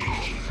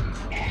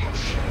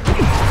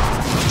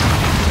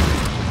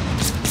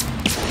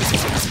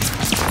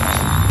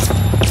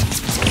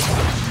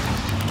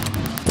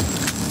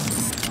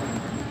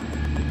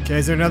 Okay,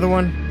 is there another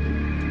one?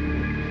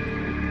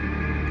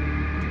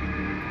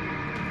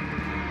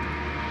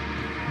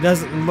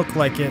 Doesn't look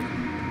like it.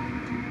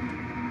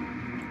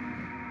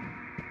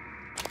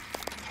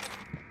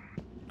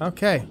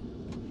 Okay.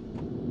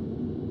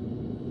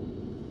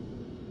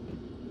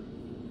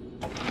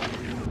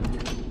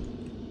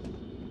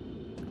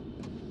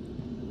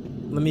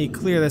 Let me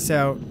clear this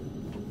out.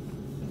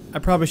 I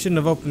probably shouldn't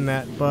have opened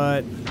that,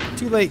 but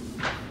too late.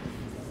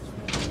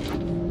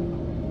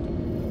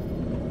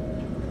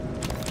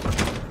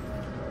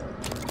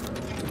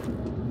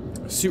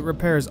 Suit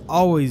repair is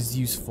always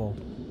useful.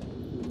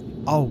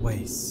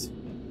 Always.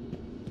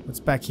 What's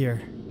back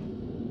here?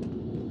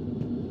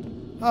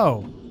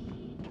 Oh.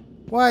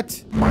 What?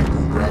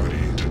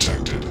 Microgravity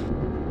detected.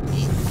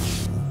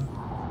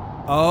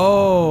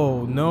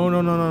 Oh,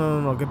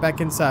 no. Get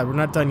back inside. We're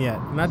not done yet.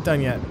 We're not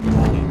done yet.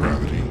 Normal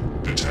gravity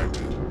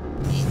detected.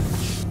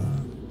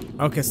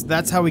 Okay, so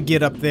that's how we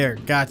get up there.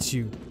 Got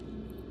you.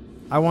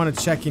 I want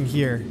to check in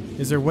here.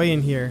 Is there a way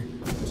in here?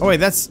 Oh wait,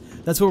 that's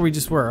where we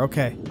just were.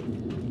 Okay.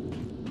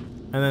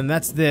 And then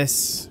that's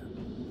this.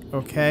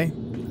 Okay.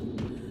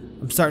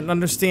 I'm starting to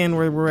understand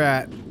where we're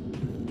at.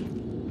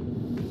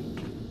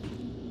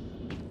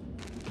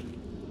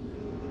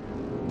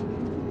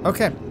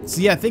 Okay,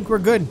 so yeah, I think we're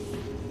good.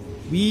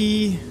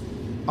 We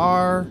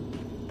are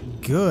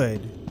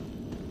good.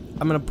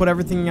 I'm gonna put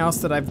everything else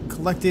that I've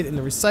collected in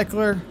the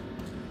recycler,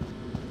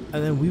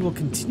 and then we will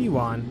continue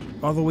on.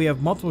 Although we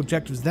have multiple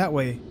objectives that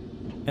way,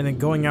 and then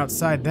going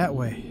outside that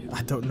way.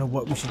 I don't know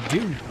what we should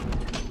do.